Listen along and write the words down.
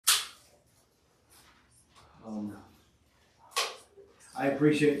I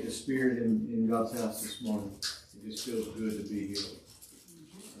appreciate the spirit in God's house this morning. It just feels good to be here.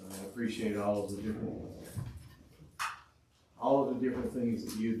 I appreciate all of the different things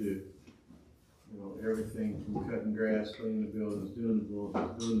that you do. You know, everything from cutting grass, cleaning the buildings, doing the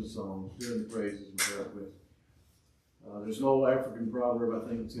bulletins, doing the songs, doing the praises and prayer requests. There's an old African proverb, I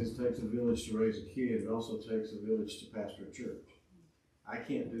think, that says, it takes a village to raise a kid. It also takes a village to pastor a church. I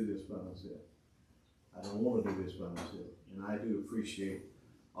can't do this by myself. I don't want to do this by myself. And I do appreciate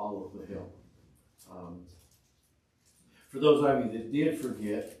all of the help. For those of you that did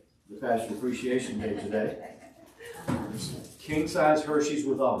forget the Pastor Appreciation Day today, king-size Hershey's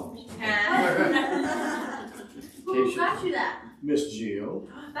with almonds. Who got you that? Miss Jill.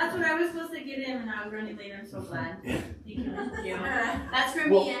 That's what I was supposed to get him, and I was running late. I'm so glad. Thank you, Miss Jill. That's for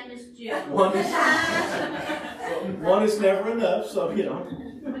me and Miss Jill. One is never enough, so you know.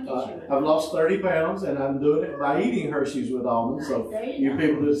 I've lost 30 pounds, and I'm doing it by eating Hershey's with almonds. So you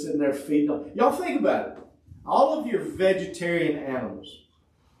people that are sitting there feeding on, y'all think about it. All of your vegetarian animals,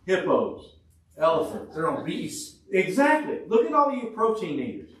 hippos, elephants, they're obese. Exactly. Look at all of you protein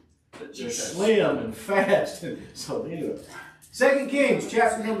eaters. They're slim and fast. So anyway, 2 Kings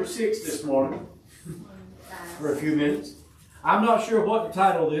chapter number 6 this morning for a few minutes. I'm not sure what to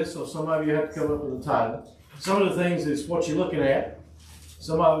title this, so some of you have to come up with a title. Some of the things is what you're looking at.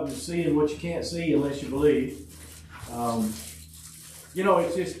 Some of it is seeing what you can't see unless you believe. You know,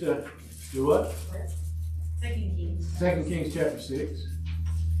 it's just do what? 2 Kings. 2 Kings chapter 6.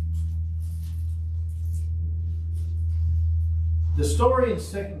 The story in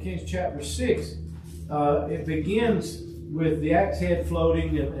 2 Kings chapter 6, it begins with the axe head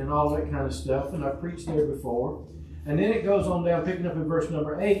floating and all that kind of stuff, and I preached there before. And then it goes on down, picking up in verse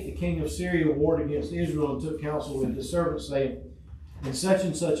number 8, the king of Syria warred against Israel and took counsel with his servants, saying, in such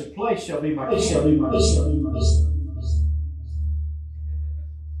and such a place shall be my king.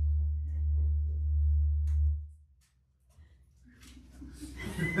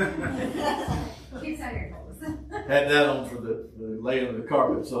 Had that on for the laying of the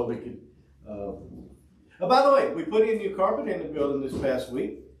carpet so we could. By the way, we put in new carpet in the building this past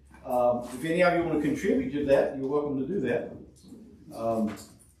week. If any of you want to contribute to that, you're welcome to do that.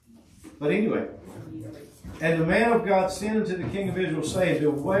 But anyway, and the man of God sent unto the king of Israel, saying,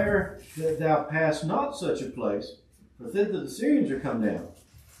 beware that thou pass not such a place, for thither the Syrians are come down.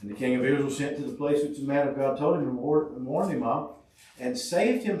 And the king of Israel sent to the place which the man of God told him and warned him of, and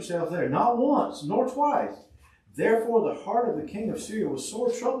saved himself there, not once nor twice. Therefore the heart of the king of Syria was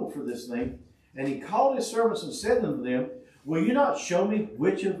sore troubled for this thing, and he called his servants and said unto them, will you not show me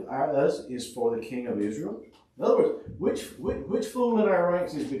which of us is for the king of Israel? In other words, which fool in our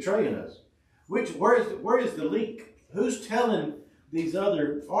ranks is betraying us? Where is the leak? Who's telling these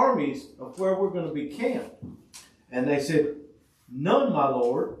other armies of where we're going to be camped? And they said, none, my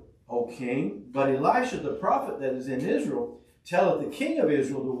lord, O king, but Elisha the prophet that is in Israel telleth the king of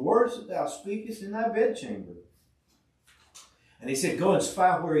Israel the words that thou speakest in thy bedchamber. And he said, go and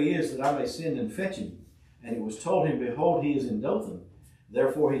spy where he is, that I may send and fetch him. And it was told him, behold, he is in Dothan.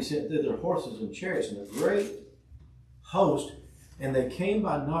 Therefore he sent thither horses and chariots and a great host, and they came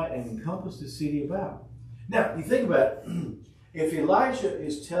by night and encompassed the city about. Now, you think about it. If Elisha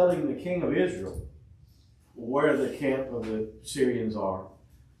is telling the king of Israel where the camp of the Syrians are,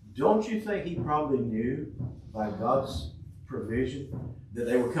 don't you think he probably knew by God's provision that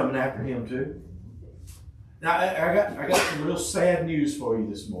they were coming after him too? Now, I got some real sad news for you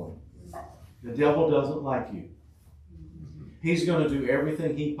this morning. The devil doesn't like you. He's going to do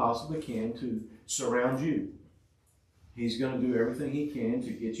everything he possibly can to surround you. He's going to do everything he can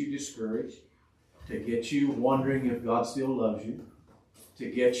to get you discouraged, to get you wondering if God still loves you, to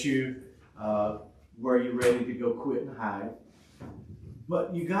get you where you're ready to go quit and hide.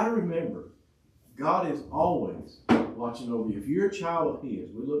 But you got to remember, God is always watching over you. If you're a child of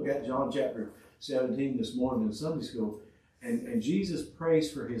His, we looked at John chapter 17 this morning in Sunday school, and Jesus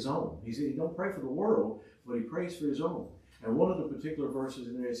prays for His own. He said He don't pray for the world, but He prays for His own. And one of the particular verses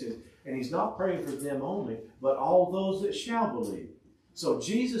in there, it says, and He's not praying for them only, but all those that shall believe. So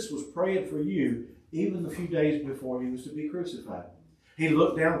Jesus was praying for you even the few days before He was to be crucified. He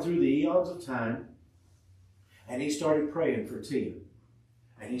looked down through the eons of time, and He started praying for Tia.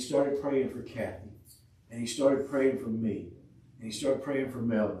 And He started praying for Kathy. And He started praying for me. And He started praying for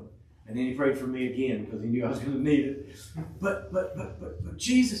Melvin. And then He prayed for me again because He knew I was going to need it. But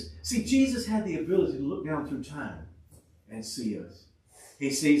Jesus, see, Jesus had the ability to look down through time and see us. He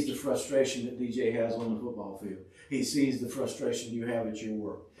sees the frustration that DJ has on the football field. He sees the frustration you have at your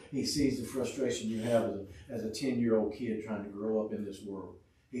work. He sees the frustration you have as a 10-year-old kid trying to grow up in this world.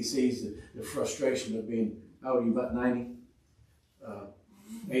 He sees the frustration of being, how old are you, about 90?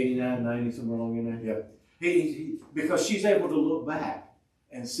 89, 90, somewhere along in there. Yeah. Because she's able to look back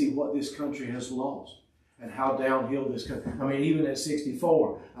and see what this country has lost and how downhill this country. I mean, even at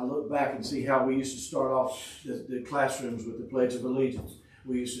 64, I look back and see how we used to start off the classrooms with the Pledge of Allegiance.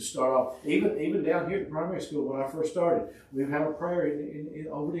 We used to start off, even down here at primary school when I first started, we'd have a prayer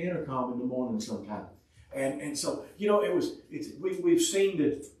over the intercom in the morning sometime. And so, you know, we've seen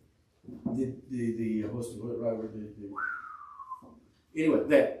what's the right word? Anyway,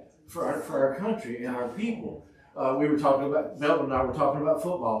 that for our country and our people, we were talking about, Melvin and I were talking about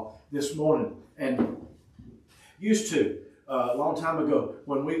football this morning, and used to, a long time ago,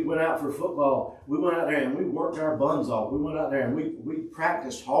 when we went out for football, we went out there and we worked our buns off. We went out there and we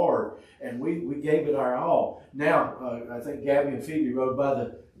practiced hard and we gave it our all. Now, I think Gabby and Phoebe rode by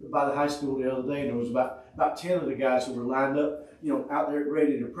the high school the other day, and there was about 10 of the guys who were lined up, you know, out there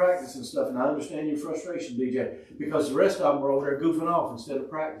ready to practice and stuff. And I understand your frustration, DJ, because the rest of them were over there goofing off instead of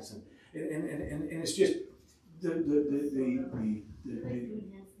practicing. And it's just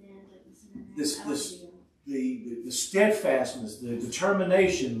the steadfastness, the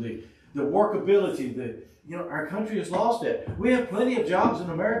determination, the workability, you know, our country has lost that. We have plenty of jobs in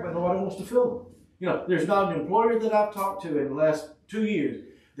America, but nobody wants to fill them. You know, there's not an employer that I've talked to in the last 2 years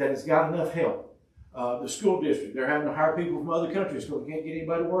that has got enough help. The school district, they're having to hire people from other countries because we can't get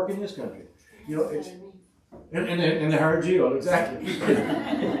anybody to work in this country. You know, it's and they hired you, exactly.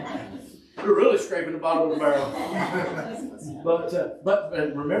 We're really scraping the bottom of the barrel. But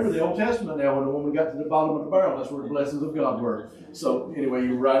remember the Old Testament now, when the woman got to the bottom of the barrel, that's where the blessings of God were. So anyway,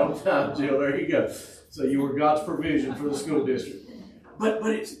 you were right on time, Jill. There you go. So you were God's provision for the school district. But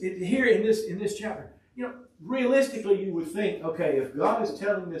it's here in this chapter, you know, realistically you would think, okay, if God is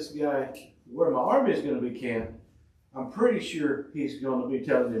telling this guy where my army is going to be camped, I'm pretty sure he's going to be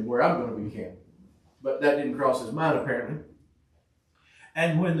telling him where I'm going to be camped. But that didn't cross his mind, apparently.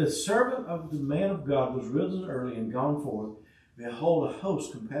 And when the servant of the man of God was risen early and gone forth, behold, a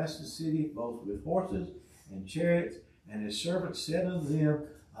host compassed the city, both with horses and chariots. And his servant said unto them,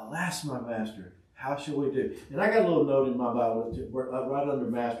 Alas, my master, how shall we do? And I got a little note in my Bible, right under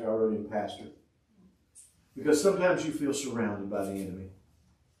master, I wrote in pastor. Because sometimes you feel surrounded by the enemy.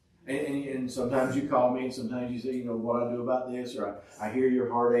 And sometimes you call me, and sometimes you say, you know, what I do about this, or I hear your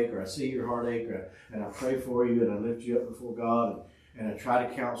heartache, or I see your heartache, and I pray for you, and I lift you up before God, and I try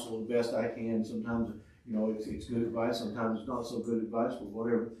to counsel the best I can. Sometimes, you know, it's good advice. Sometimes it's not so good advice, but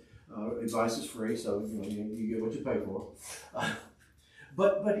whatever. Advice is free, so, you know, you get what you pay for.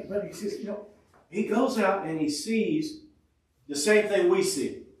 But he says, you know, he goes out and he sees the same thing we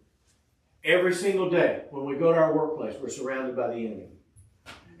see. Every single day when we go to our workplace, we're surrounded by the enemy.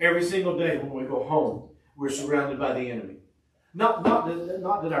 Every single day when we go home, we're surrounded by the enemy. Not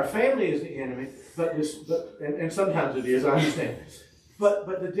that our family is the enemy, but sometimes it is, I understand.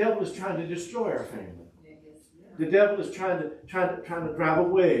 But the devil is trying to destroy our family. The devil is trying to drive a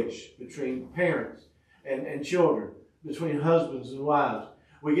wedge between parents and children, between husbands and wives.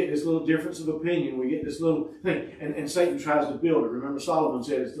 We get this little difference of opinion. We get this little thing. And Satan tries to build it. Remember, Solomon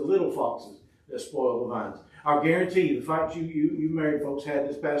said it's the little foxes that spoil the vines. I'll guarantee you, the fight you married folks had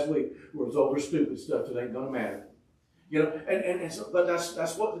this past week was over stupid stuff that ain't going to matter. You know, but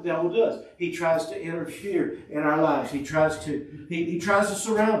that's what the devil does. He tries to interfere in our lives. He tries to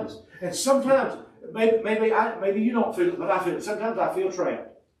surround us. And sometimes, maybe you don't feel it, but I feel it. Sometimes I feel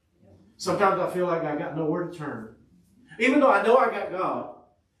trapped. Sometimes I feel like I got nowhere to turn. Even though I know I got God,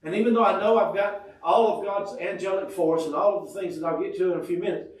 and even though I know I've got all of God's angelic force and all of the things that I'll get to in a few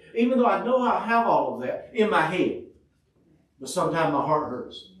minutes, even though I know I have all of that in my head, but sometimes my heart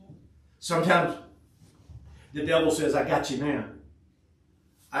hurts. Sometimes the devil says, I got you now.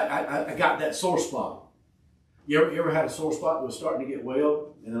 I got that sore spot. You ever had a sore spot that was starting to get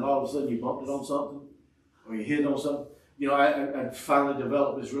well, and then all of a sudden you bumped it on something, or you hit it on something? You know, I finally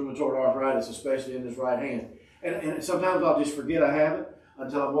developed this rheumatoid arthritis, especially in this right hand. And sometimes I'll just forget I have it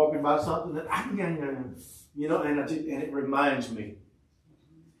until I'm walking by something that you know, and it reminds me.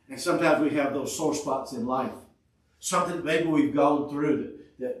 And sometimes we have those sore spots in life. Something that maybe we've gone through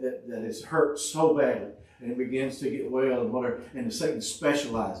that has hurt so badly, and it begins to get well and whatever. And Satan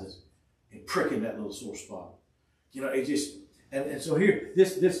specializes in pricking that little sore spot. You know, it just and so here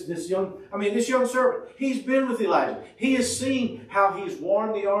this young servant, he's been with Elijah. He has seen how he's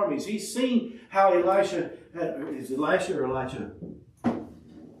warned the armies. He's seen how Elisha is Elisha or Elijah?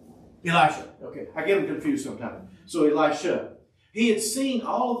 Elisha. Okay, I get them confused sometimes. So Elisha. He had seen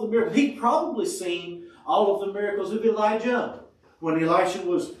all of the miracles. He'd probably seen all of the miracles of Elijah. When Elisha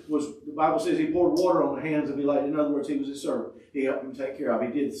was the Bible says he poured water on the hands of Elijah. In other words, he was his servant. He helped him take care of. He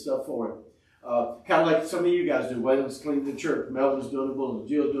did the stuff for him. Kind of like some of you guys do. Waylon's cleaning the church. Melvin's doing the bulletin.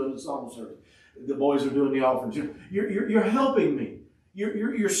 Jill's doing the psalm service. The boys are doing the offering. You're helping me.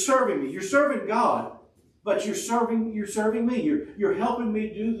 You're serving me. You're serving God, but you're serving me. You're helping me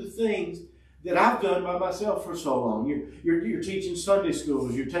do the things that I've done by myself for so long. You're teaching Sunday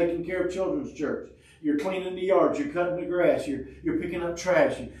schools. You're taking care of children's church. You're cleaning the yards. You're cutting the grass. You're picking up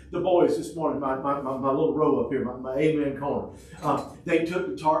trash. The boys this morning, my little row up here, my amen corner, they took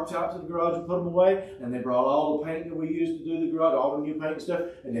the tarps out to the garage and put them away, and they brought all the paint that we used to do the garage, all the new paint and stuff,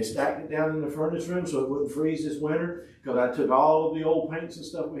 and they stacked it down in the furnace room so it wouldn't freeze this winter, because I took all of the old paints and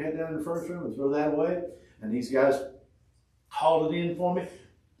stuff we had down in the furnace room and threw that away, and these guys hauled it in for me.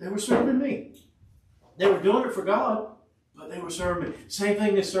 They were serving me. They were doing it for God, but they were serving me. Same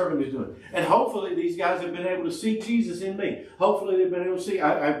thing this servant is doing. And hopefully these guys have been able to see Jesus in me. Hopefully they've been able to see.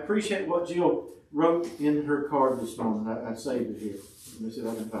 I appreciate what Jill wrote in her card this morning. I saved it here. Let me see if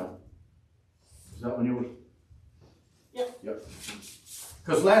I can find it. Is that one yours? Yep.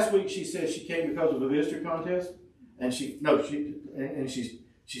 Because last week she said she came because of a visitor contest. And she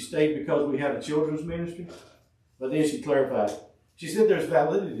stayed because we had a children's ministry. But then she clarified. She said there's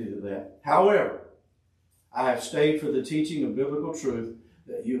validity to that. However, I have stayed for the teaching of biblical truth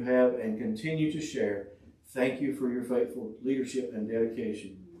that you have and continue to share. Thank you for your faithful leadership and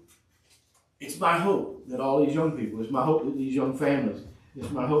dedication. It's my hope that all these young people, it's my hope that these young families, it's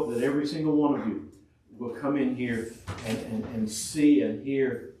my hope that every single one of you will come in here and see and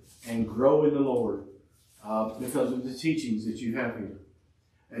hear and grow in the Lord because of the teachings that you have here.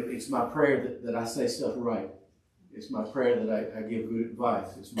 It's my prayer that I say stuff right. It's my prayer that I give good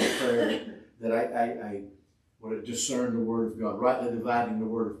advice. It's my prayer that I would discern the Word of God, rightly dividing the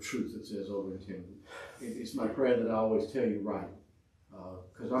word of truth, it says over in Timothy. It's my prayer that I always tell you right,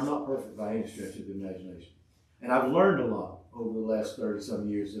 because I'm not perfect by any stretch of the imagination. And I've learned a lot over the last 30-some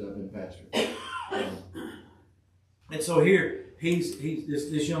years that I've been pastor. And so here,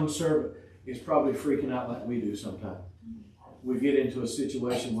 this young servant is probably freaking out like we do sometimes. We get into a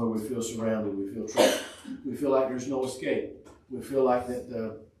situation where we feel surrounded, we feel trapped, we feel like there's no escape. We feel like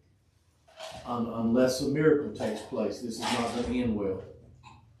that unless a miracle takes place, this is not going to end well.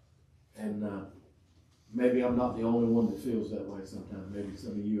 And maybe I'm not the only one that feels that way sometimes. Maybe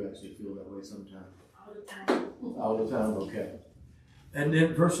some of you actually feel that way sometimes. All the time. All the time, okay. And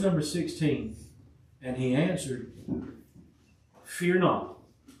then verse number 16, and he answered, fear not,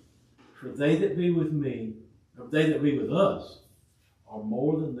 for they that be with me, or they that be with us, are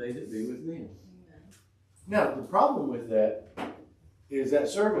more than they that be with them. Now, the problem with that is that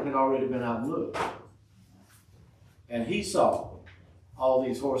servant had already been out and looked. And he saw all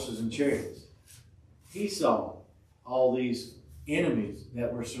these horses and chariots. He saw all these enemies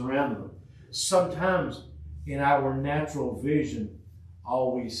that were surrounding them. Sometimes in our natural vision,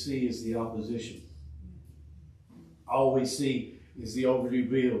 all we see is the opposition. All we see is the overdue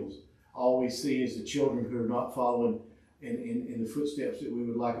bills. All we see is the children who are not following in the footsteps that we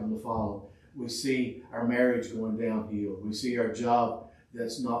would like them to follow. We see our marriage going downhill. We see our job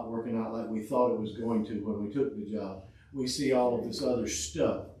that's not working out like we thought it was going to when we took the job. We see all of this other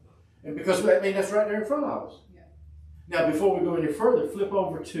stuff. And because, I mean, that's right there in front of us. Yeah. Now, before we go any further, flip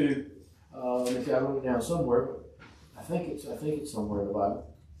over to, let me see, I wrote it down somewhere, but I think it's somewhere in the Bible.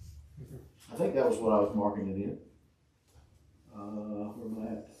 I think that was what I was marking it in. Where am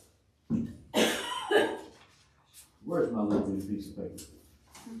I at? Where's my little bitty piece of paper?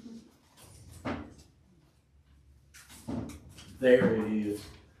 There it is.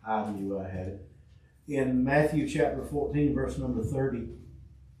 I knew I had it. In Matthew chapter 14, verse number 30,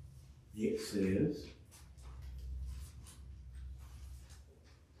 it says,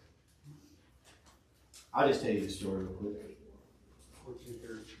 I'll just tell you the story real quick.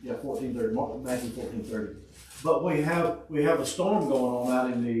 14:30. Yeah, 14:30. Matthew 14:30. But we have a storm going on out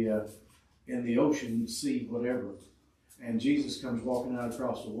in the ocean, sea, whatever. And Jesus comes walking out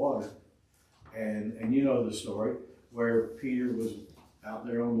across the water. And you know the story where Peter was out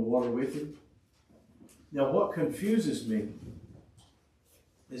there on the water with him. Now what confuses me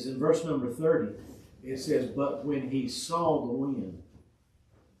is in verse number 30, it says, but when he saw the wind.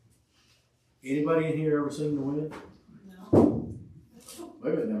 Anybody in here ever seen the wind? No.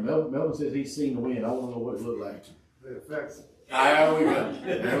 Wait a minute now, Melvin says he's seen the wind. I want to know what it looked like. It affects it. There we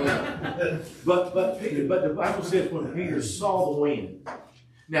go. But the Bible says when Peter saw the wind.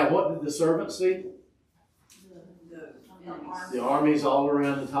 Now what did the servant see? The armies all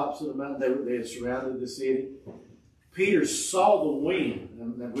around the tops of the mountain. They had surrounded the city. Peter saw the wind,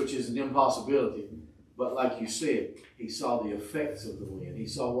 which is an impossibility. But like you said, he saw the effects of the wind. He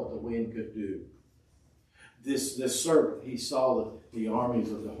saw what the wind could do. this servant, he saw the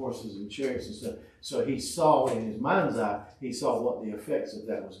armies of the horses and chariots and stuff. So he saw, in his mind's eye, he saw what the effects of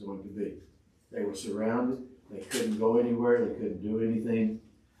that was going to be. They were surrounded. They couldn't go anywhere. They couldn't do anything.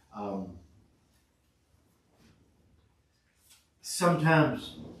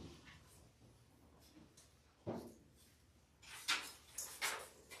 Sometimes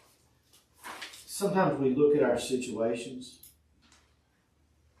we look at our situations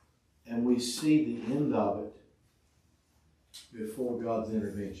and we see the end of it before God's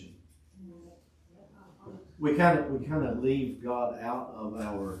intervention. We kind of leave God out of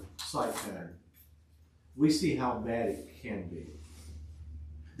our sight pattern. We see how bad it can be.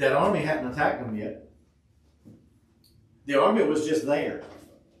 That army hadn't attacked them yet. The army was just there.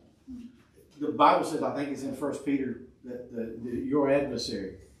 The Bible says, I think it's in 1 Peter, that your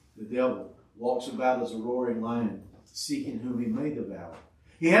adversary, the devil, walks about as a roaring lion, seeking whom he may devour.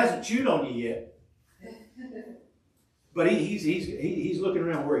 He hasn't chewed on you yet, but he's looking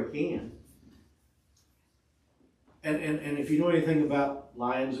around where he can. And if you know anything about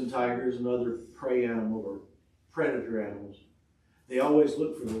lions and tigers and other prey animals or predator animals, they always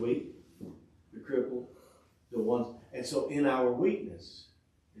look for the weak, the crippled, the ones. And so in our weakness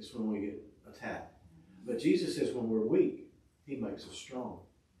is when we get attacked. But Jesus says when we're weak, he makes us strong.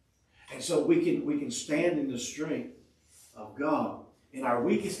 And so we can stand in the strength of God in our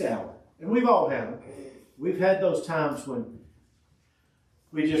weakest hour. And we've all had them. We've had those times when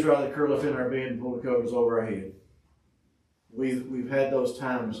we just rather curl up in our bed and pull the covers over our head. We've had those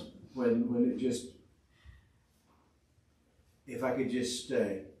times when it just, if I could just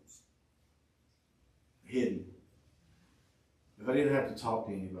stay hidden, if I didn't have to talk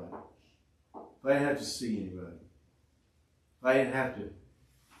to anybody, if I didn't have to see anybody, if I didn't have to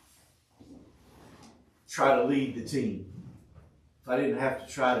try to lead the team, if I didn't have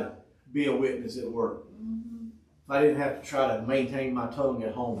to try to be a witness at work, if I didn't have to try to maintain my tongue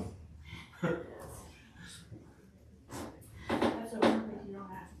at home. That's what you don't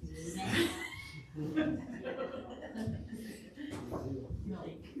have to do.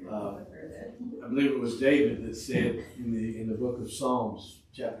 I believe it was David that said in the book of Psalms,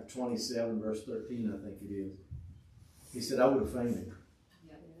 chapter 27, verse 13, I think it is. He said, I would have fainted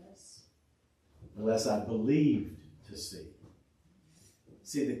unless I believed to see.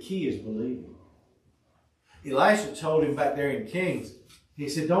 See, the key is believing. Elisha told him back there in Kings, he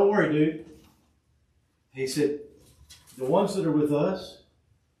said, don't worry, dude. He said, the ones that are with us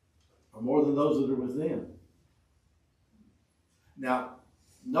are more than those that are with them. Now,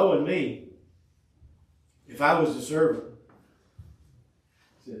 knowing me, if I was the servant,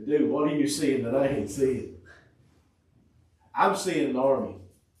 I said, dude, what are you seeing that I ain't seeing? I'm seeing an army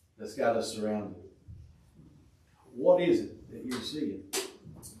that's got us surrounded. What is it that you're seeing?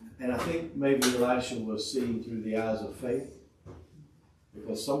 And I think maybe Elisha was seeing through the eyes of faith,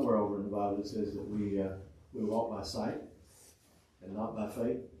 because somewhere over in the Bible it says that we walk by sight and not by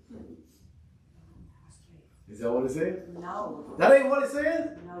faith. Is that what it says? No. That ain't what it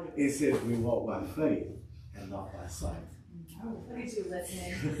says? No. It says we walk by faith and not by sight. Look at you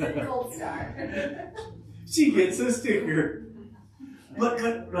listening. Gold star. She gets a sticker. But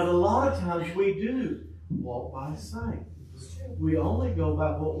a lot of times we do walk by sight. We only go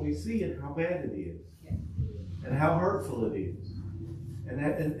by what we see and how bad it is. And how hurtful it is.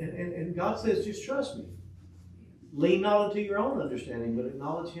 And God says, just trust me. Lean not unto your own understanding, but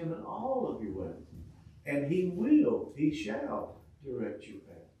acknowledge him in all of your ways. And he shall direct your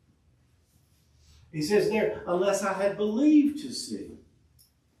path. He says there, unless I had believed to see.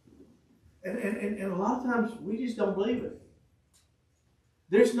 And a lot of times we just don't believe it.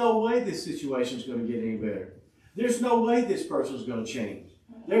 There's no way this situation is going to get any better. There's no way this person is going to change.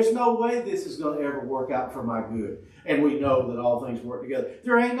 There's no way this is going to ever work out for my good. And we know that all things work together.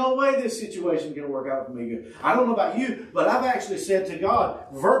 There ain't no way this situation is going to work out for me good. I don't know about you, but I've actually said to God,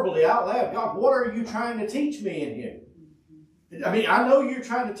 verbally out loud, God, what are you trying to teach me in here? I mean, I know you're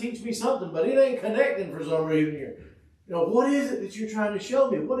trying to teach me something, but it ain't connecting for some reason here. You know, what is it that you're trying to show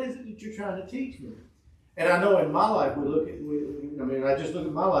me? What is it that you're trying to teach me? And I know in my life, I just look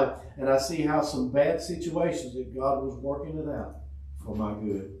at my life and I see how some bad situations that God was working it out for my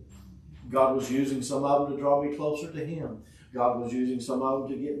good. God was using some of them to draw me closer to him. God was using some of them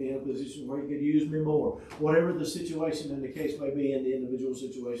to get me in a position where he could use me more. Whatever the situation and the case may be in the individual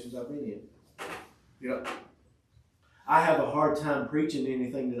situations I've been in. You know, I have a hard time preaching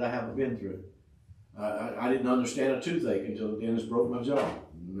anything that I haven't been through. I didn't understand a toothache until the dentist broke my jaw.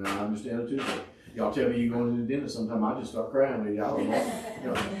 Now I understand a toothache. Y'all tell me you're going to the dentist sometime, I just start crying with you.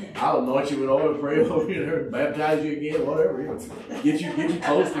 I'll anoint you with oil, pray over you, baptize you again, whatever. Get you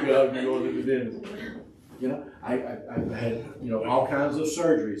close to God if you're going to the dentist. You know, I've had, all kinds of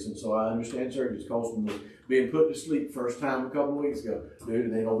surgeries, and so I understand surgeries. Colson was being put to sleep first time a couple of weeks ago.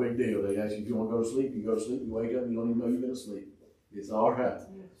 Dude, it ain't no big deal. They ask you if you want to go to sleep, you go to sleep, you wake up, you don't even know you've been asleep. It's all right.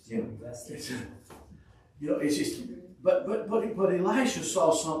 It's just, but Elisha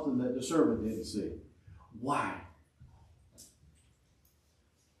saw something that the servant didn't see. Why?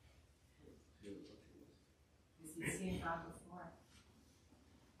 He's seen God before.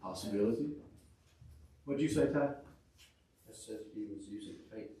 Possibility. What'd you say, Ty? I said he was using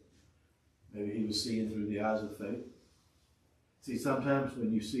faith. Maybe he was seeing through the eyes of faith. See, sometimes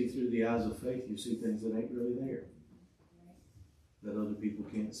when you see through the eyes of faith, you see things that ain't really there, that other people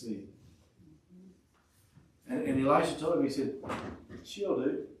can't see. And Elisha told him, he said, chill,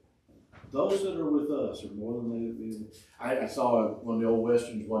 dude. Those that are with us are more than they. I saw one of the old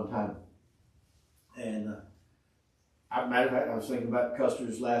westerns one time, and matter of fact, I was thinking about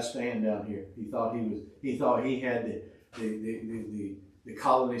Custer's Last Stand down here. He thought he had the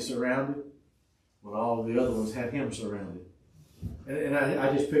colony surrounded, when all the other ones had him surrounded. And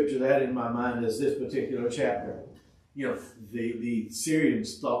I just picture that in my mind as this particular chapter. The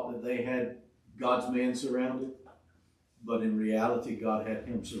Syrians thought that they had God's man surrounded, but in reality, God had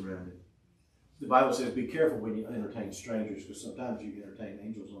him surrounded. The Bible says, be careful when you entertain strangers, because sometimes you entertain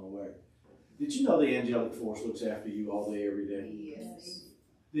angels unaware. Did you know the angelic force looks after you all day, every day? Yes.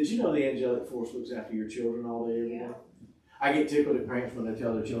 Did you know the angelic force looks after your children all day, every day? I get tickled at parents when they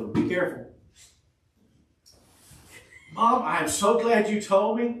tell their children, be careful. Mom, I am so glad you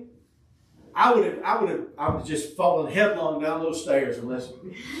told me. I would have just fallen headlong down those stairs unless,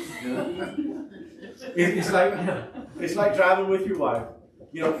 it's like driving with your wife.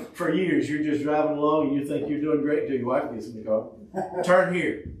 For years you're just driving along and you think you're doing great until your wife gets in the car. Turn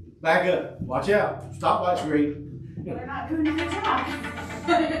here, back up, watch out, stoplight's green. They're not doing a good job.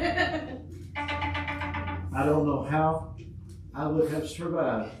 I don't know how I would have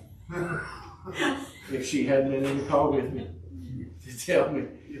survived if she hadn't been in the car with me to tell me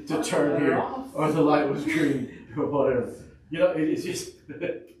to turn here or the light was green or whatever. It's just.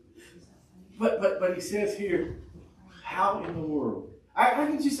 But he says here, how in the world? I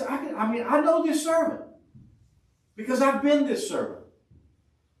know this servant because I've been this servant.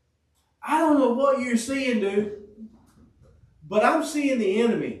 I don't know what you're seeing, dude, but I'm seeing the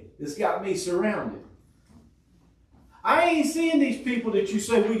enemy that's got me surrounded. I ain't seeing these people that you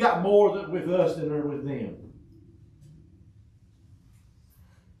say we got more with us than are with them.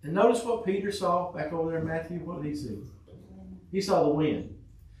 And notice what Peter saw back over there in Matthew. What did he see? He saw the wind.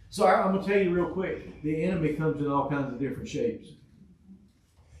 So I'm going to tell you real quick, the enemy comes in all kinds of different shapes.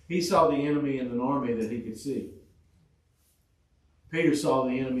 He saw the enemy in an army that he could see. Peter saw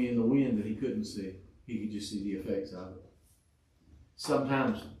the enemy in the wind that he couldn't see. He could just see the effects of it.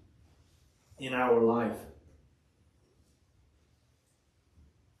 Sometimes in our life,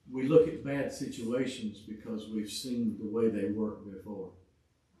 we look at bad situations because we've seen the way they work before.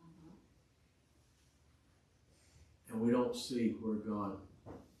 And we don't see where God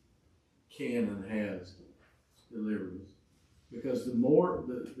can and has delivered us. Because the more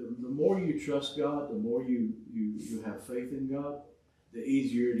you trust God, the more you have faith in God, the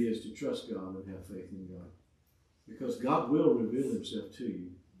easier it is to trust God and have faith in God. Because God will reveal himself to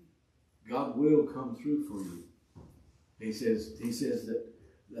you. God will come through for you. He says that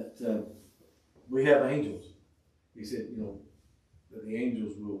we have angels. He said, that the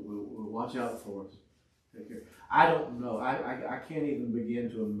angels will watch out for us. Take care. I don't know. I can't even begin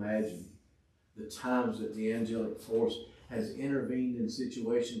to imagine the times that the angelic force has intervened in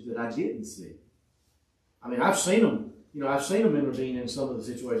situations that I didn't see. I mean, I've seen them. I've seen them intervene in some of the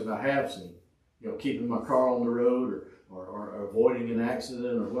situations I have seen. Keeping my car on the road or avoiding an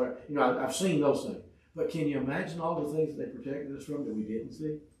accident or whatever. I've seen those things. But can you imagine all the things that they protected us from that we didn't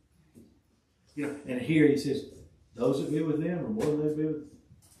see? And here he says, those that be with them are more than they be with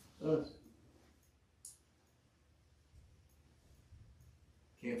us.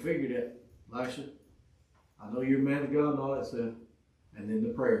 Can't figure that, Elisha. I know you're a man of God and all that stuff. And then the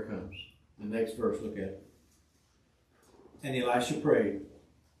prayer comes. The next verse, look at it. And Elisha prayed.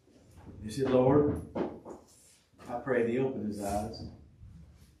 He said, Lord, I pray thee open his eyes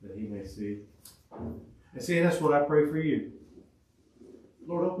that he may see. And see, that's what I pray for you.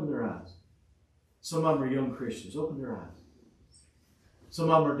 Lord, open their eyes. Some of them are young Christians. Open their eyes. Some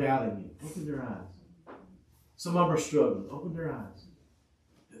of them are doubting you. Open their eyes. Some of them are struggling. Open their eyes.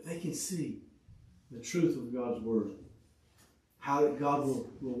 That they can see the truth of God's word. How that God will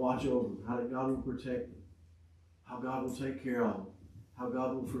watch over them. How that God will protect them. How God will take care of them. How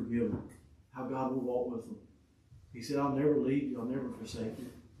God will forgive them. How God will walk with them. He said, I'll never leave you. I'll never forsake you.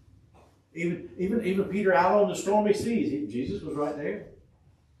 Even Peter out on the stormy seas, Jesus was right there.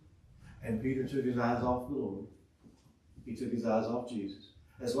 And Peter took his eyes off the Lord. He took his eyes off Jesus.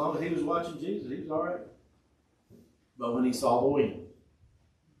 As long as he was watching Jesus, he was all right. But when he saw the wind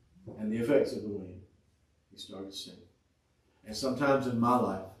and the effects of the wind, he started to sink. And sometimes in my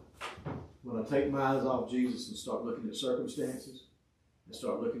life, when I take my eyes off Jesus and start looking at circumstances, and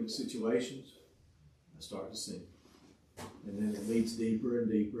start looking at situations, I start to sink. And then it leads deeper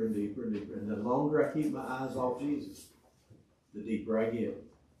and deeper and deeper and deeper. And the longer I keep my eyes off Jesus, the deeper I get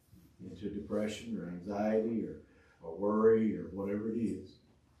into depression or anxiety or worry or whatever it is.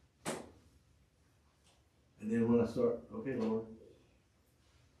 And then when I start, okay, Lord,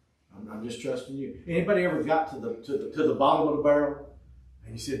 I'm just trusting you. Anybody ever got to the bottom of the barrel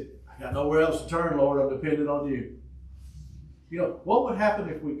and you said, I got nowhere else to turn, Lord, I'm dependent on you. You know, what would happen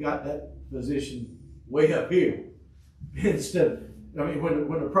if we got that position way up here instead of,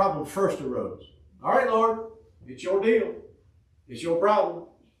 when the problem first arose? All right, Lord, it's your deal. It's your problem.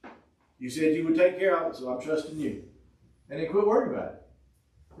 You said you would take care of it, so I'm trusting you. And then quit worrying about it.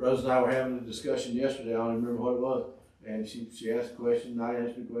 Rose and I were having a discussion yesterday. I don't even remember what it was. And she asked a question, and I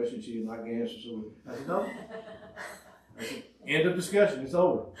answered a question. She didn't like the answer, so I said, no. I said, end of discussion. It's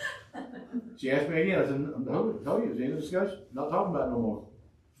over. She asked me again. I said, no, I told you, it's the end of discussion. Not talking about it no more.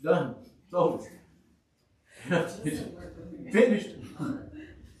 It's done. It's over. It's finished.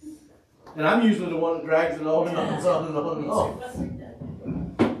 And I'm usually the one that drags it on and on and on and on and on.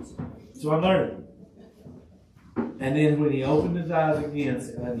 So I learned. And then when he opened his eyes again,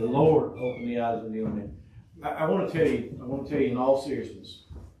 and the Lord opened the eyes of the young man, I want to tell you in all seriousness,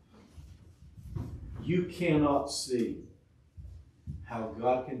 you cannot see how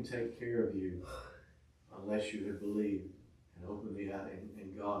God can take care of you unless you have believed and opened the eye,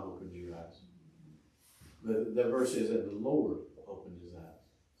 and God opened your eyes. The verse says that the Lord opened his eyes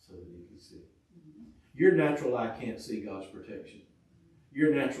so that he could see. Your natural eye can't see God's protection.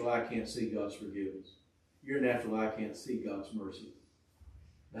 Your natural eye can't see God's forgiveness. Your natural eye can't see God's mercy.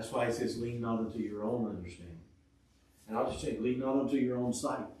 That's why he says, lean not unto your own understanding. And I'll just say, lean not unto your own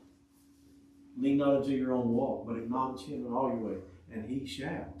sight. Lean not unto your own walk, but acknowledge him in all your ways, and he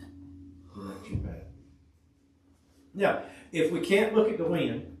shall direct your path. Now, if we can't look at the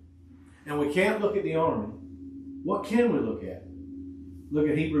wind, and we can't look at the army, what can we look at? Look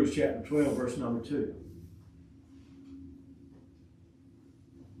at Hebrews chapter 12, verse number 2.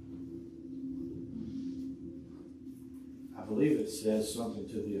 I believe it says something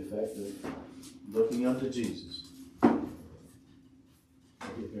to the effect of looking unto Jesus. I'll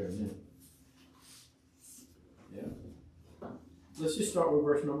get there in a minute. Yeah. Let's just start with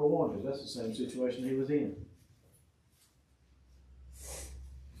verse number 1, because that's the same situation he was in.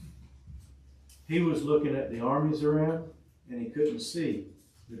 He was looking at the armies around, and he couldn't see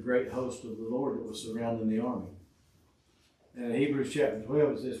the great host of the Lord that was surrounding the army. And in Hebrews chapter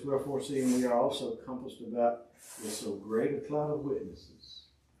 12 it says, wherefore seeing we are also compassed about with so great a cloud of witnesses.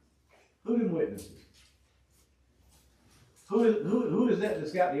 Who did witnesses? Who is that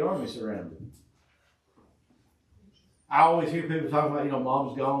that's got the army surrounded? I always hear people talking about,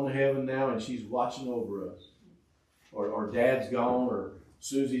 mom's gone to heaven now and she's watching over us. Or dad's gone, or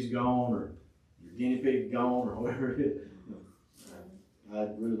Susie's gone, or your guinea pig gone, or whatever it is. I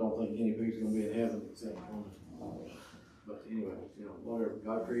really don't think guinea pigs are going to be in heaven except one. But anyway, whatever.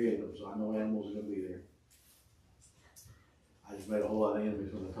 God created them, so I know animals are going to be there. I just made a whole lot of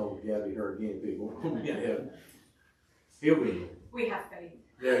enemies when I told Gabby her guinea pig won't be in heaven. He'll be there. We have faith.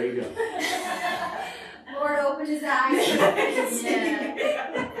 There you go. Lord opened his eyes.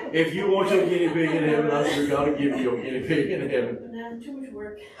 If you want your guinea pig in heaven, I'm sure God will give you your guinea pig in heaven. Not too much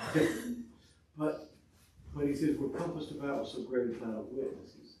work. But he says, we're compassed about with so great a cloud of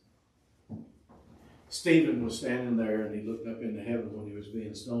witnesses. Stephen was standing there and he looked up into heaven when he was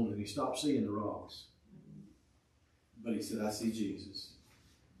being stoned and he stopped seeing the rocks. But he said, I see Jesus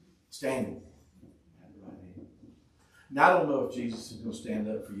standing at the right hand. Now, I don't know if Jesus is going to stand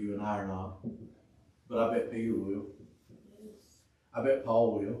up for you and I or not, but I bet Peter will. I bet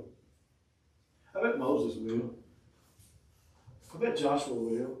Paul will. I bet Moses will. I bet Joshua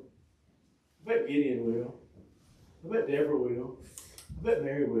will. I bet Gideon will. I bet Deborah will. I bet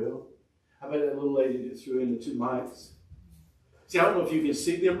Mary will. I bet that little lady that threw in the 2 mites. See, I don't know if you can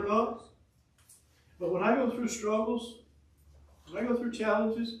see them or not, but when I go through struggles, when I go through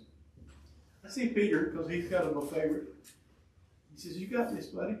challenges, I see Peter, because he's kind of my favorite. He says, you got this,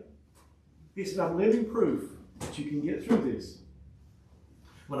 buddy. He said, I'm living proof that you can get through this.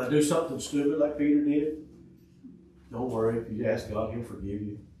 When I do something stupid like Peter did, don't worry. If you ask God, he'll forgive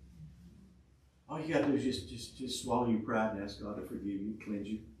you. All you got to do is just swallow your pride and ask God to forgive you, cleanse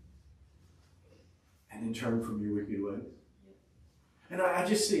you. and then turn from your wicked ways. And I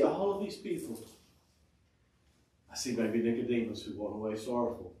just see all of these people. I see maybe Nicodemus who went away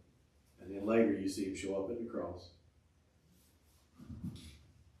sorrowful. And then later you see him show up at the cross.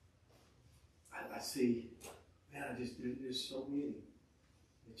 I see, man, there's so many.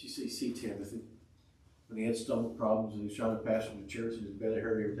 That you see Timothy, when he had stomach problems and he was trying to pastor the church and his belly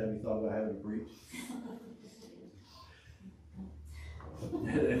hurt every time he thought about having to preach.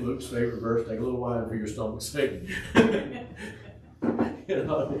 And Luke's favorite verse, take a little wine for your stomach's sake. You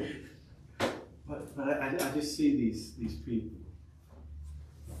know? But I just see these people.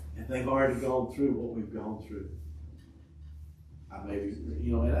 And they've already gone through what we've gone through.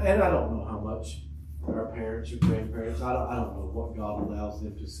 And I don't know how much our parents or grandparents, I don't know what God allows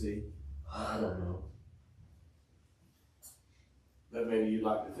them to see. I don't know. But maybe you'd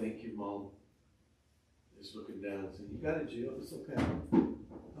like to think your mom is looking down and saying, you got it, Jill, it's okay.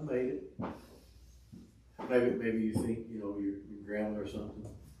 I made it. Maybe you think, your grandma or something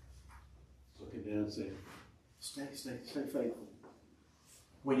looking down and saying, stay faithful.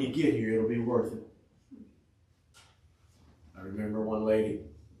 When you get here, it'll be worth it. I remember one lady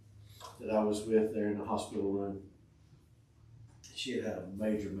that I was with there in the hospital room. She had a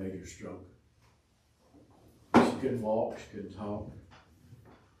major, major stroke. She couldn't walk, she couldn't talk.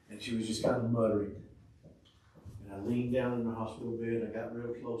 And she was just kind of muttering. And I leaned down in the hospital bed. I got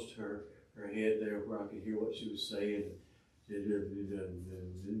real close to her head there where I could hear what she was saying.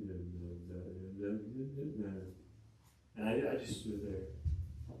 And I just stood there.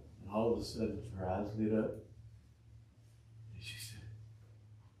 And all of a sudden, her eyes lit up. And she said,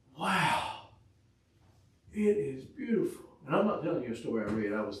 wow, it is beautiful. And I'm not telling you a story I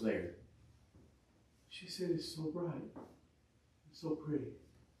read. I was there. She said, it's so bright. It's so pretty.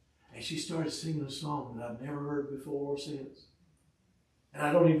 And she started singing a song that I've never heard before or since. And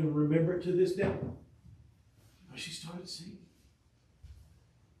I don't even remember it to this day. But she started singing.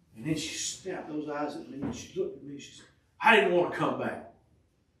 And then she snapped those eyes at me and she looked at me and she said, I didn't want to come back.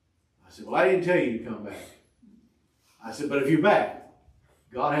 I said, well, I didn't tell you to come back. I said, but if you're back,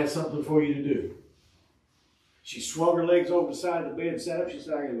 God has something for you to do. She swung her legs over the side of the bed and sat up. She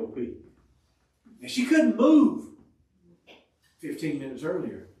said, I gotta go pee. And she couldn't move 15 minutes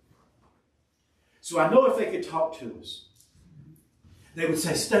earlier. So I know if they could talk to us, they would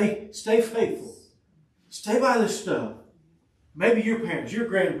say, stay faithful. Stay by this stuff. Maybe your parents, your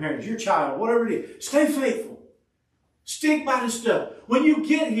grandparents, your child, whatever it is. Stay faithful. Stick by this stuff. When you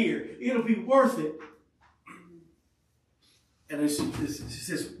get here, it'll be worth it. And it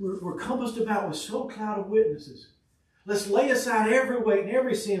says, we're compassed about with so cloud of witnesses. Let's lay aside every weight and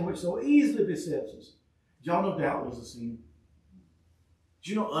every sin which so easily besets us. Did y'all know doubt was a sin?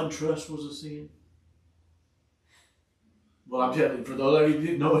 Did you know untrust was a sin? Well, I'm telling you, for those of you who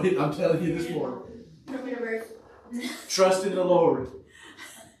didn't know it, I'm telling you this morning. Trust in the Lord.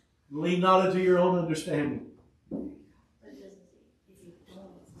 Lean not unto your own understanding.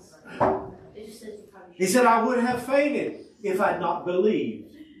 He said, I would have fainted if I had not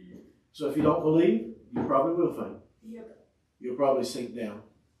believed. So if you don't believe, you probably will faint. You'll probably sink down.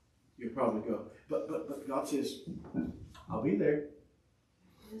 You'll probably go. But God says, I'll be there.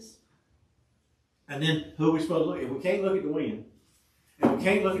 And then who are we supposed to look at? If we can't look at the wind, and we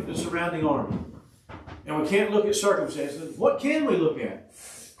can't look at the surrounding army, and we can't look at circumstances, what can we look at?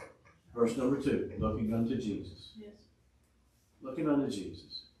 Verse number 2, looking unto Jesus. Yes. Looking unto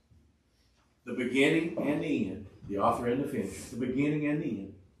Jesus. The beginning and the end, the author and the finisher, the beginning and the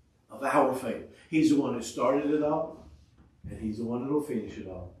end of our faith. He's the one that started it all, and He's the one that will finish it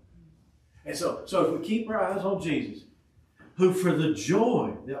all. And so if we keep our eyes on Jesus, who for the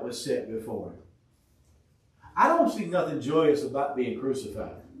joy that was set before Him. I don't see nothing joyous about being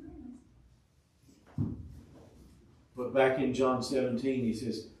crucified. But back in John 17, He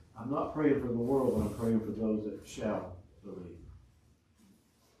says, I'm not praying for the world, but I'm praying for those that shall believe.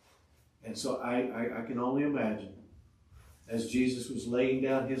 And so I can only imagine, as Jesus was laying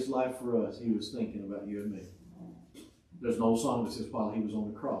down His life for us, He was thinking about you and me. There's an old song that says, while He was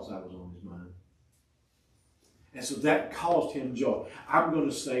on the cross, I was on His mind. And so that caused Him joy. I'm going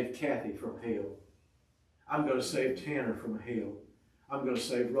to save Kathy from hell. I'm going to save Tanner from hell. I'm going to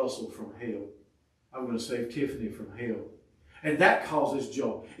save Russell from hell. I'm going to save Tiffany from hell. And that causes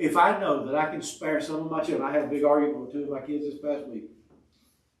joy. If I know that I can spare some of my children. I had a big argument with 2 of my kids this past week.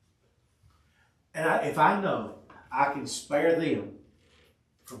 And if I know I can spare them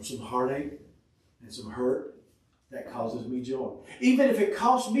from some heartache and some hurt, that causes me joy. Even if it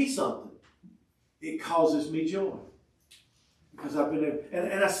costs me something, it causes me joy. Because I've been able,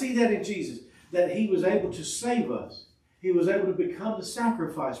 and I see that in Jesus, that He was able to save us. He was able to become the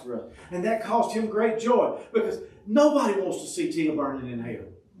sacrifice for us. And that caused him great joy because nobody wants to see Tia burning in hell.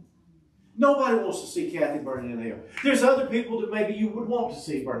 Nobody wants to see Kathy burning in hell. There's other people that maybe you would want to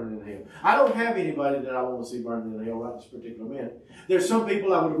see burning in hell. I don't have anybody that I want to see burning in hell right this particular minute. There's some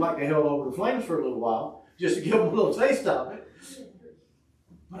people I would have liked to held over the flames for a little while just to give them a little taste of it.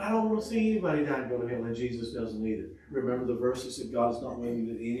 But I don't want to see anybody die and go to hell, and Jesus doesn't either. Remember the verse that said God is not willing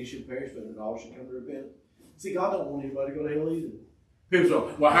that any should perish, but that all should come to repentance. See, God don't want anybody to go to hell either. People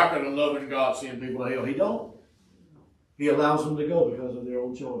say, well, how can a loving God send people to hell? He don't. He allows them to go because of their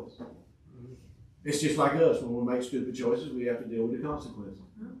own choice. It's just like us. When we make stupid choices, we have to deal with the consequences.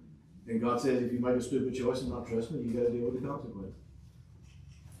 And God says, if you make a stupid choice and not trust me, you got to deal with the consequences.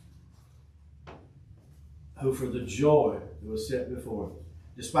 Who for the joy that was set before him,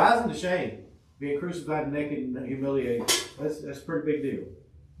 despising the shame, being crucified naked and humiliated, that's a pretty big deal.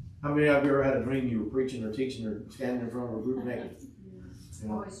 How many of you ever had a dream you were preaching or teaching or standing in front of a group naked? You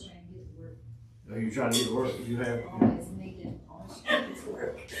know? Always trying to get to work. Are you trying to get to work? You have. Always naked. Always trying to get to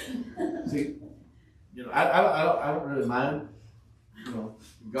work. See, you know, I don't really mind. You know,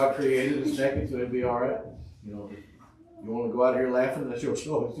 God created us naked, so it'd be all right. You know, if you want to go out here laughing, that's your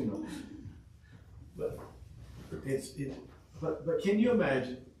choice. You know, but but can you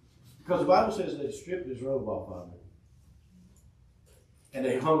imagine? Because the Bible says they stripped his robe off of him, and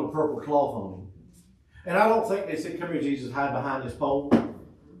they hung a purple cloth on him. And I don't think they said, "Come here, Jesus, hide behind this pole."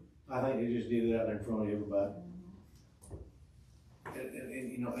 I think they just did it out there in front of everybody.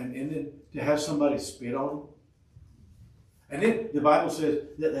 And you know, and then to have somebody spit on him. And then the Bible says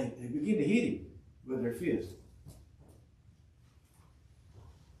that they begin to hit him with their fist.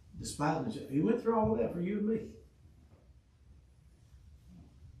 Despising him. He went through all of that for you and me.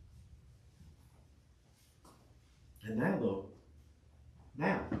 And now, though,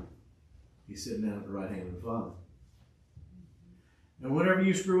 he's sitting down at the right hand of the Father. And whenever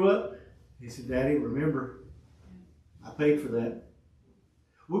you screw up, he said, Daddy, remember, I paid for that.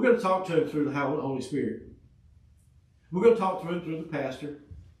 We're going to talk to him through the Holy Spirit. We're going to talk to him through the pastor,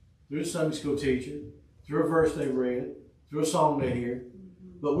 through the Sunday school teacher, through a verse they read, through a song they hear.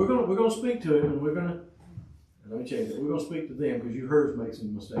 But we're going to speak to him, and we're going to, let me change it, we're going to speak to them because you heard make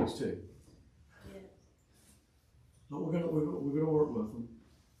some mistakes too. But we're going to work with them,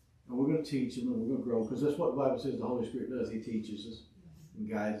 and we're going to teach them, and we're going to grow, because that's what the Bible says the Holy Spirit does. He teaches us, and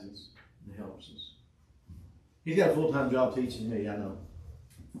guides us, and helps us. He's got a full-time job teaching me, I know.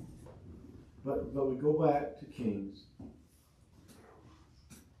 But we go back to Kings.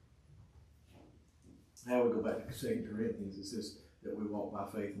 Now we go back to 2 Corinthians. It says that we walk by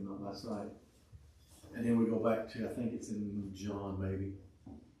faith and not by sight. And then we go back to, I think it's in John maybe.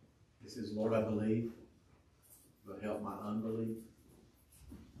 It says, Lord, I believe, but help my unbelief.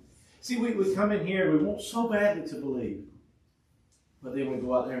 See, we come in here, we want so badly to believe. But then we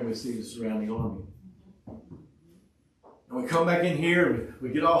go out there and we see the surrounding army. And we come back in here and we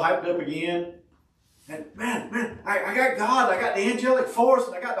get all hyped up again. And man, I got God, I got the angelic force,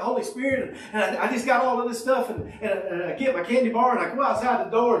 and I got the Holy Spirit, and I just got all of this stuff, and I get my candy bar, and I go outside the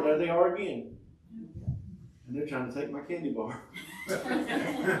door, and there they are again. And they're trying to take my candy bar.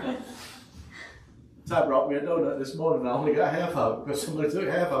 Ty brought me a donut this morning, and I only got half of it, because somebody took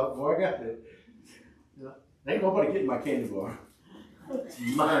half of it before I got it. You know, ain't nobody getting my candy bar. It's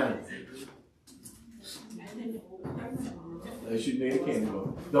mine. They should need a candy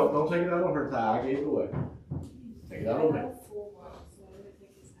bar. Don't take it out on her, Ty. I gave it away. Take it out on me.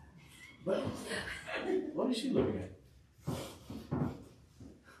 But what is she looking at?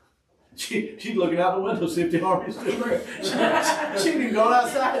 She's looking out the window to see if the army's still there. She didn't go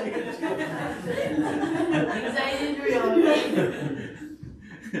outside yet. Anxiety is real.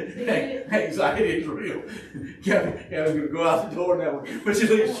 Anxiety is real. Gabby's going to go out the door now. When she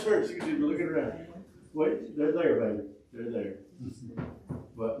leaves church, she's just looking around. Wait, they're there, baby. They're there.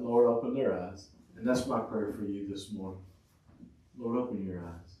 But Lord, open their eyes. And that's my prayer for you this morning. Lord, open your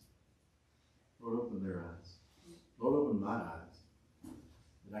eyes. Lord, open their eyes. Lord, open my eyes.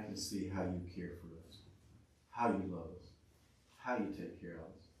 That I can see how you care for us. How you love us. How you take care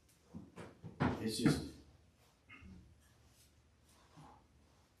of us. It's just...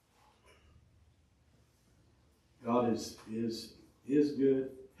 God is good,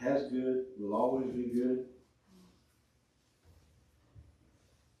 has good, will always be good.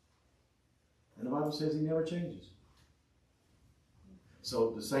 And the Bible says he never changes.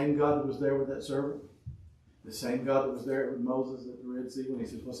 So the same God that was there with that servant, the same God that was there with Moses at the Red Sea when he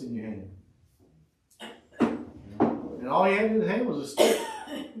says, what's in your hand? And all he had in his hand was a stick.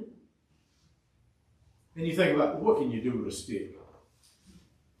 And you think about, what can you do with a stick?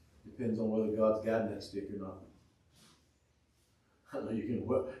 Depends on whether God's guiding that stick or not. I know you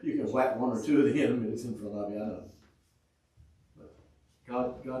can whack one or two of the enemies in front of you, I know. But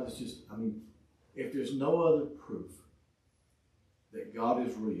God is just, I mean, if there's no other proof that God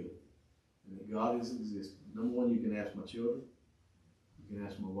is real and that God is existing, number one, you can ask my children, you can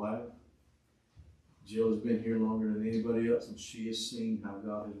ask my wife. Jill has been here longer than anybody else, and she has seen how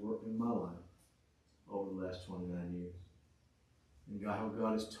God has worked in my life over the last 29 years. And how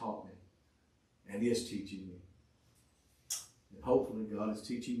God has taught me and is teaching me. And hopefully God is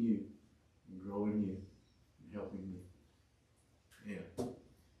teaching you and growing you and helping me. Yeah.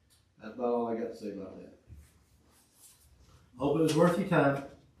 That's about all I got to say about that. Hope it was worth your time.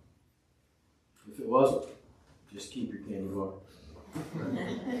 If it wasn't, just keep your candy bar.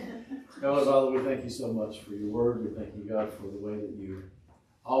 Heavenly Father, we thank you so much for your word. We thank you, God, for the way that you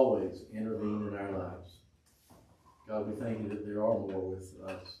always intervene in our lives. God, we thank you that there are more with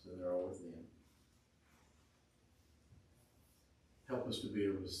us than there are with them. Help us to be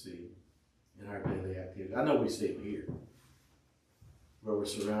able to see in our daily activity. I know we see it here, where we're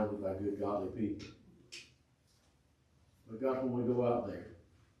surrounded by good, godly people. But God, when we go out there,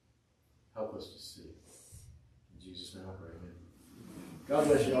 help us to see. In Jesus' name I pray, amen. God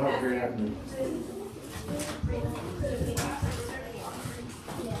bless you all. Have a great afternoon.